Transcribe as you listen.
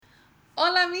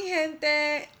Hola, mi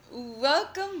gente.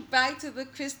 Welcome back to the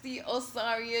Christy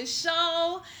Osaria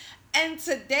Show. And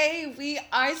today we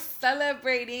are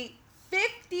celebrating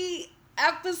 50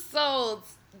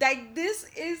 episodes. Like, this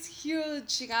is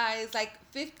huge, guys. Like,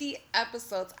 50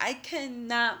 episodes. I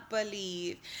cannot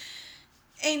believe.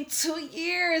 In 2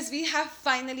 years, we have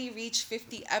finally reached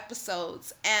 50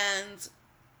 episodes. And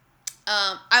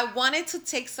I wanted to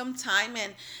take some time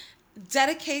and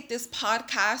dedicate this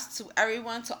podcast to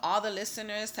everyone, to all the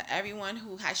listeners, to everyone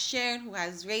who has shared, who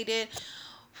has rated,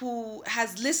 who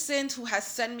has listened, who has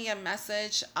sent me a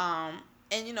message, and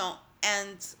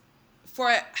and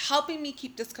for helping me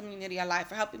keep this community alive,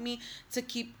 for helping me to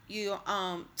keep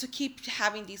to keep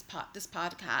having this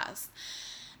podcast.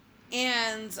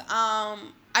 And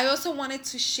I also wanted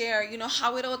to share,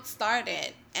 how it all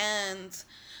started. And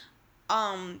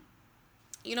um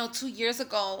 2 years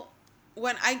ago,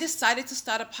 when I decided to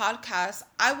start a podcast,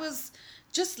 I was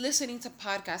just listening to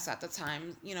podcasts at the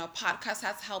time. Podcasts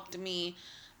has helped me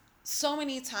so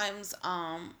many times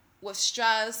with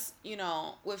stress, it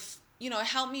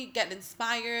helped me get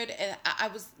inspired. And I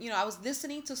was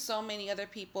listening to so many other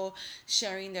people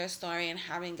sharing their story and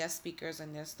having guest speakers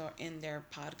in their story in their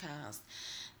podcast.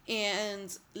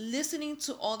 And listening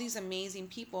to all these amazing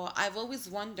people, I've always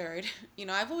wondered,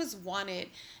 I've always wanted,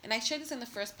 and I shared this in the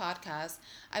first podcast,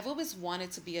 I've always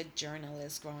wanted to be a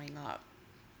journalist growing up.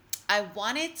 I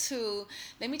wanted to,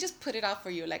 let me just put it out for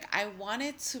you. Like, I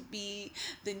wanted to be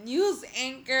the news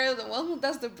anchor, the one who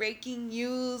does the breaking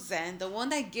news, and the one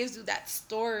that gives you that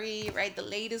story, right? The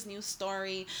latest news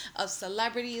story of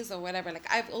celebrities or whatever. Like,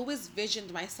 I've always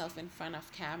visioned myself in front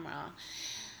of camera.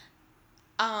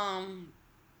 Um,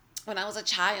 when I was a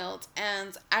child.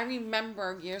 And I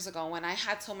remember years ago when I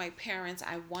had told my parents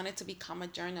I wanted to become a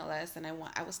journalist, and I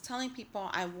was telling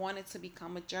people I wanted to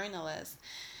become a journalist.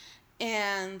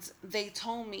 And they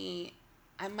told me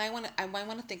I might want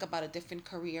to think about a different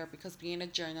career, because being a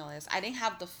journalist, I didn't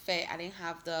have the fit, I didn't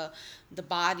have the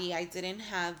body, I didn't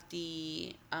have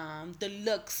the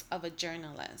looks of a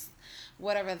journalist,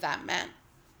 whatever that meant.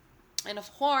 And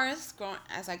of course, growing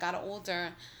as I got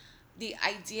older, the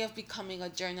idea of becoming a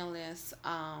journalist,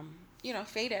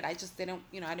 faded. I just didn't,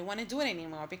 I didn't want to do it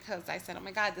anymore, because I said, oh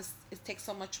my God, this it takes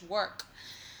so much work.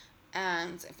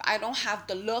 And if I don't have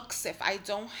the looks, if I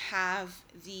don't have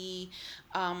the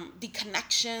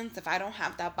connections, if I don't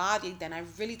have that body, then I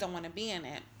really don't want to be in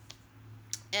it.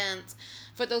 And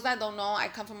for those that don't know, I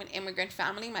come from an immigrant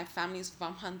family. My family is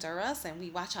from Honduras, and we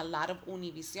watch a lot of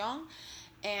Univision.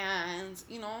 And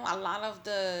a lot of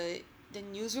the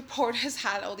news reporters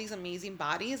had all these amazing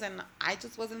bodies, and I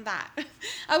just wasn't that.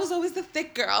 I was always the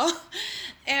thick girl.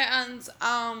 And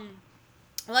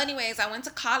well, anyways, I went to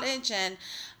college, and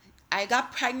I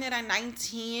got pregnant at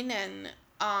 19. And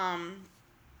I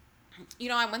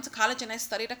went to college and I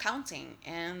studied accounting,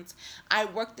 and I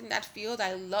worked in that field.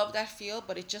 I love that field,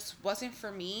 but it just wasn't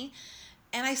for me.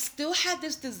 And I still had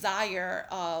this desire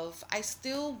of, I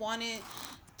still wanted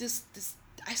this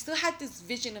I still had this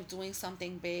vision of doing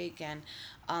something big, and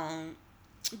um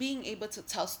being able to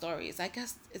tell stories. I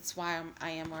guess it's why I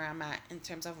am where I'm at in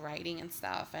terms of writing and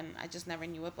stuff, and I just never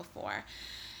knew it before.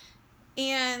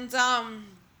 And it's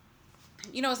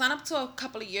not up to a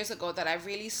couple of years ago that I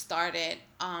really started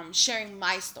sharing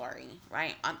my story,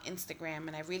 right, on Instagram.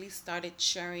 And I really started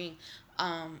sharing,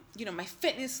 my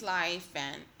fitness life,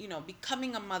 and,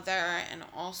 becoming a mother, and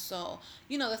also,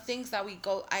 the things that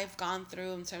I've gone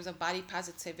through in terms of body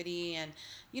positivity. And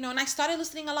I started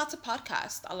listening a lot to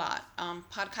podcasts, a lot.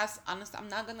 Podcasts, honest, I'm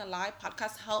not going to lie,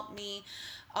 podcasts helped me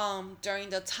during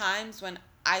the times when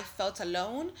I felt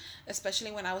alone,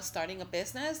 especially when I was starting a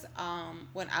business.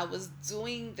 When I was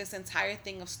doing this entire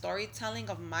thing of storytelling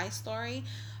of my story,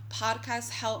 podcasts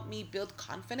helped me build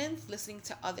confidence listening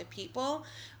to other people.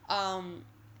 Um,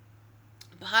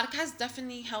 Podcasts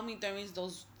definitely helped me during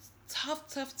those tough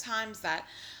times that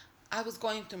I was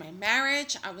going through my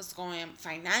marriage, I was going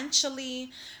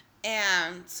financially.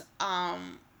 And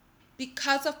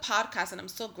because of podcasts, and I'm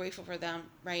so grateful for them,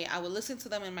 right? I would listen to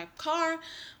them in my car,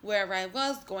 wherever I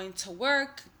was, going to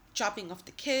work, dropping off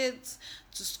the kids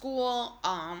to school.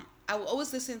 I would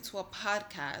always listen to a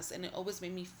podcast, and it always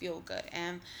made me feel good.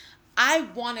 And I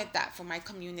wanted that for my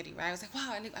community, right? I was like,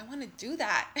 wow, I want to do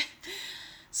that.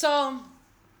 So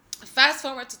fast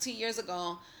forward to 2 years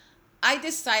ago, I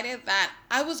decided that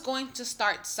I was going to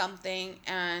start something,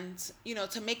 and,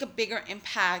 to make a bigger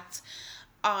impact.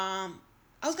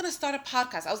 I was going to start a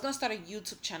podcast. I was going to start a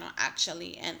YouTube channel,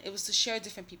 actually, and it was to share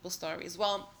different people's stories.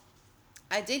 Well,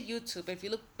 I did YouTube, but if you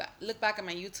look back at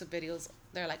my YouTube videos,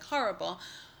 they're like horrible.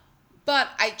 But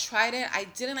I tried it. I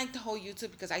didn't like the whole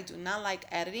YouTube because I do not like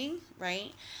editing,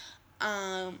 right?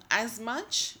 as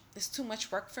much. It's too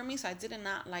much work for me, so I did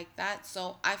not like that.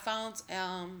 So I found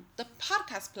the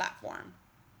podcast platform,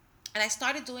 and I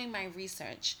started doing my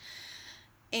research,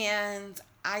 and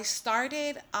I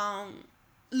started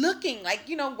looking like,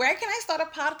 where can I start a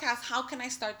podcast? How can I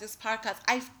start this podcast?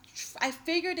 I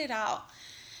figured it out,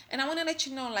 and I want to let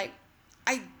you know, like,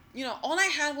 I all I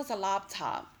had was a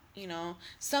laptop.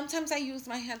 Sometimes I use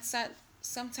my headset,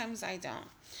 sometimes I don't,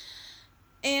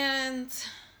 and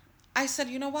I said,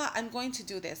 you know what? I'm going to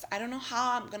do this. I don't know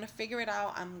how. I'm going to figure it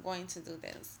out. I'm going to do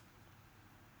this.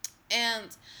 And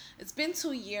it's been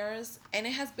 2 years, and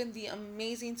it has been the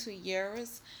amazing 2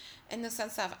 years in the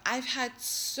sense of I've had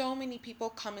so many people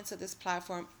come into this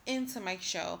platform, into my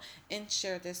show, and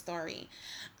share their story.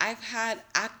 I've had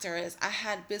actors, I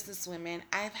had businesswomen,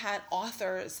 I've had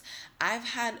authors, I've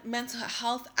had mental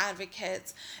health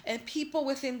advocates, and people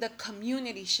within the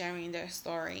community sharing their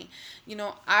story.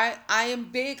 I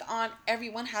am big on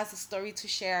everyone has a story to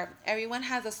share. Everyone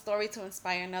has a story to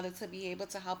inspire another, to be able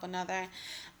to help another.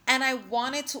 And I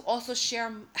wanted to also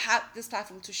have this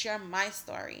platform to share my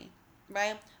story,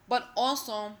 right? But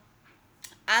also,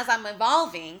 as I'm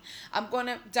evolving, I'm going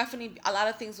to definitely, a lot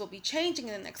of things will be changing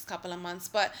in the next couple of months,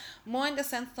 but more in the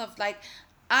sense of like,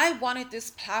 I wanted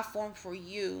this platform for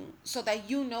you so that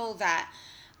you know that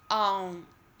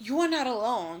you are not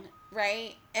alone,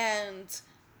 right? And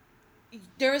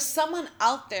there is someone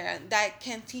out there that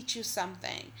can teach you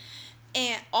something.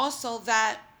 And also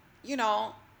that, you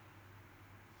know,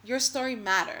 your story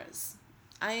matters.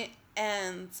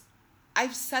 And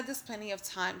I've said this plenty of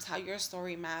times, how your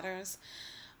story matters.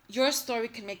 Your story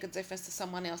can make a difference to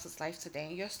someone else's life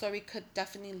today. Your story could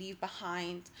definitely leave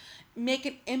behind, make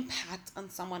an impact on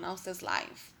someone else's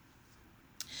life.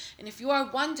 And if you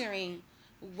are wondering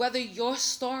whether your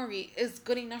story is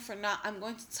good enough or not, I'm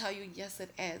going to tell you, yes,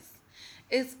 it is.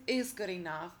 It is good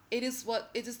enough. It is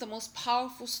the most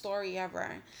powerful story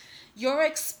ever. Your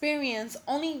experience,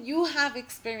 only you have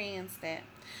experienced it.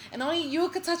 And only you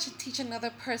could teach another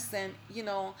person,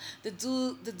 the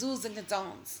do's and the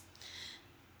don'ts.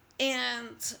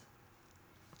 And,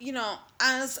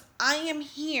 as I am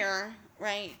here,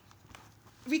 right,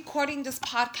 recording this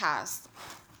podcast,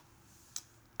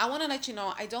 I want to let you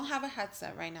know I don't have a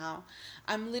headset right now.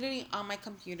 I'm literally on my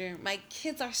computer. My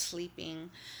kids are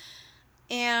sleeping.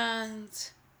 And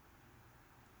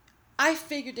I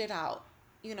figured it out,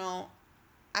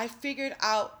 I figured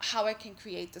out how I can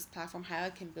create this platform, how I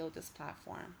can build this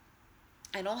platform.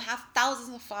 I don't have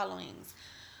thousands of followings,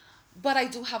 but I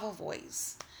do have a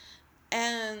voice.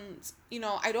 And,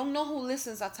 I don't know who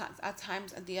listens at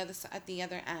times at the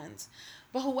other end.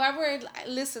 But whoever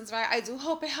listens, right, I do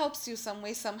hope it helps you some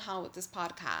way, somehow with this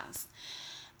podcast.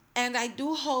 And I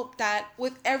do hope that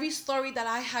with every story that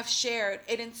I have shared,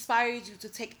 it inspires you to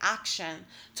take action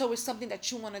towards something that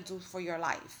you want to do for your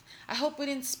life. I hope it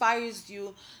inspires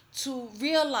you to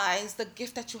realize the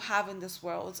gift that you have in this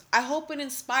world. I hope it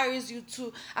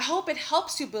I hope it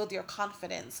helps you build your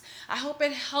confidence. I hope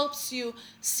it helps you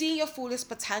see your fullest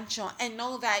potential and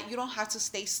know that you don't have to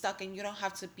stay stuck and you don't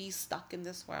have to be stuck in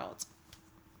this world.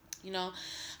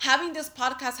 Having this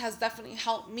podcast has definitely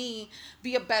helped me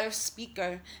be a better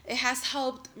speaker. It has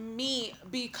helped me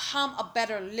become a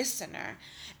better listener.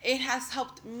 It has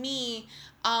helped me,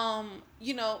 realize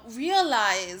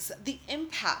the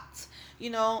impact,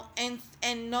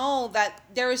 and know that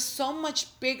there is so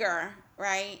much bigger,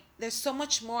 right? There's so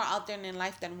much more out there in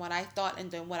life than what I thought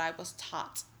and than what I was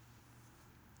taught,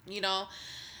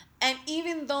 And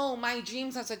even though my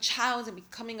dreams as a child and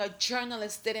becoming a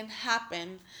journalist didn't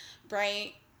happen,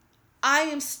 right? I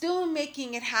am still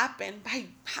making it happen by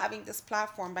having this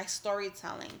platform, by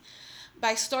storytelling.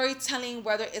 By storytelling,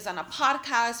 whether it's on a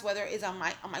podcast, whether it's on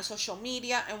my social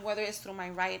media, and whether it's through my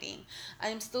writing. I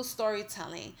am still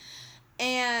storytelling.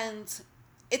 And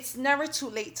it's never too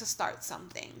late to start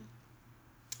something.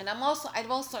 And I've also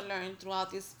learned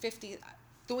throughout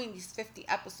doing these 50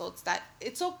 episodes that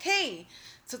it's okay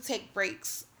to take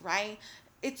breaks, right?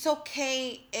 It's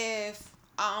okay if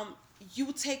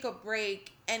you take a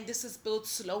break and this is built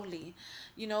slowly.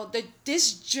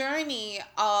 This journey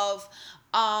of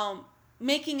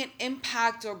making an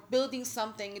impact or building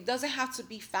something, it doesn't have to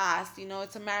be fast.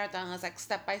 It's a marathon. It's like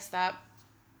step by step.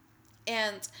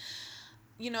 And,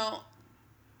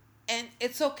 and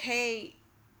it's okay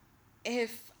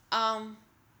if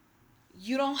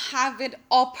you don't have it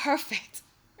all perfect,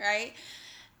 right?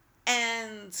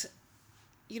 And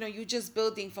you're just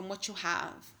building from what you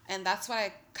have. And that's what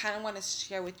I kind of want to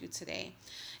share with you today.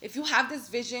 If you have this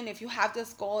vision, if you have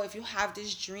this goal, if you have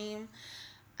this dream,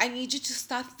 I need you to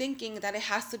stop thinking that it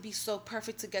has to be so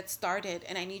perfect to get started.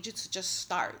 And I need you to just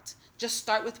start. Just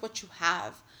start with what you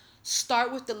have.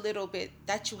 Start with the little bit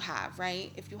that you have,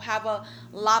 right? If you have a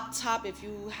laptop, if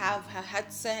you have a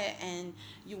headset and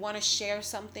you want to share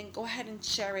something, go ahead and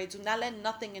share it. Do not let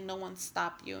nothing and no one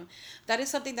stop you. That is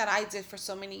something that I did for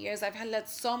so many years. I've had let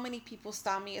so many people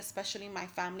stop me, especially my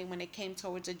family, when it came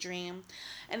towards a dream.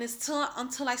 And it's till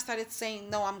until I started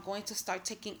saying, no, I'm going to start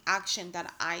taking action,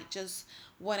 that I just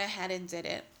went ahead and did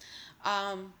it.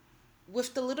 Um,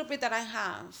 with the little bit that I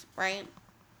have, right?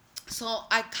 So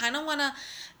I kind of want to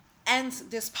end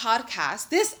this podcast,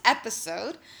 this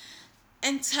episode,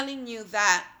 and telling you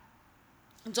that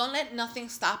don't let nothing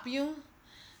stop you.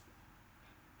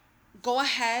 Go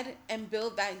ahead and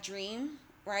build that dream,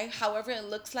 right? However it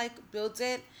looks like, build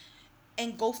it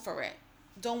and go for it.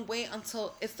 Don't wait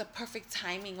until it's the perfect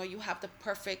timing or you have the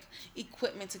perfect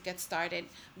equipment to get started.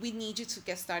 We need you to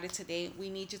get started today. We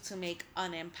need you to make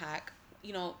an impact.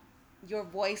 You know, your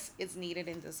voice is needed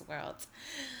in this world.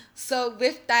 So,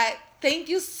 with that, thank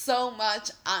you so much,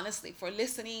 honestly, for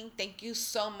listening. Thank you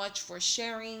so much for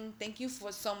sharing. Thank you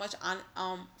for so much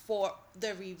for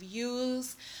the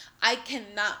reviews. I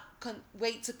cannot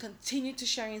wait to continue to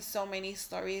sharing so many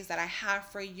stories that I have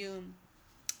for you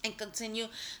and continue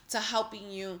to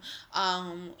helping you,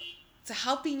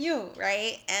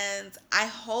 right? And I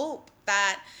hope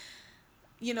that,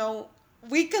 you know,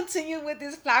 we continue with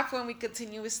this platform, we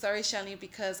continue with story sharing,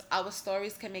 because our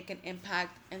stories can make an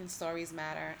impact and stories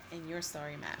matter and your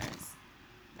story matters.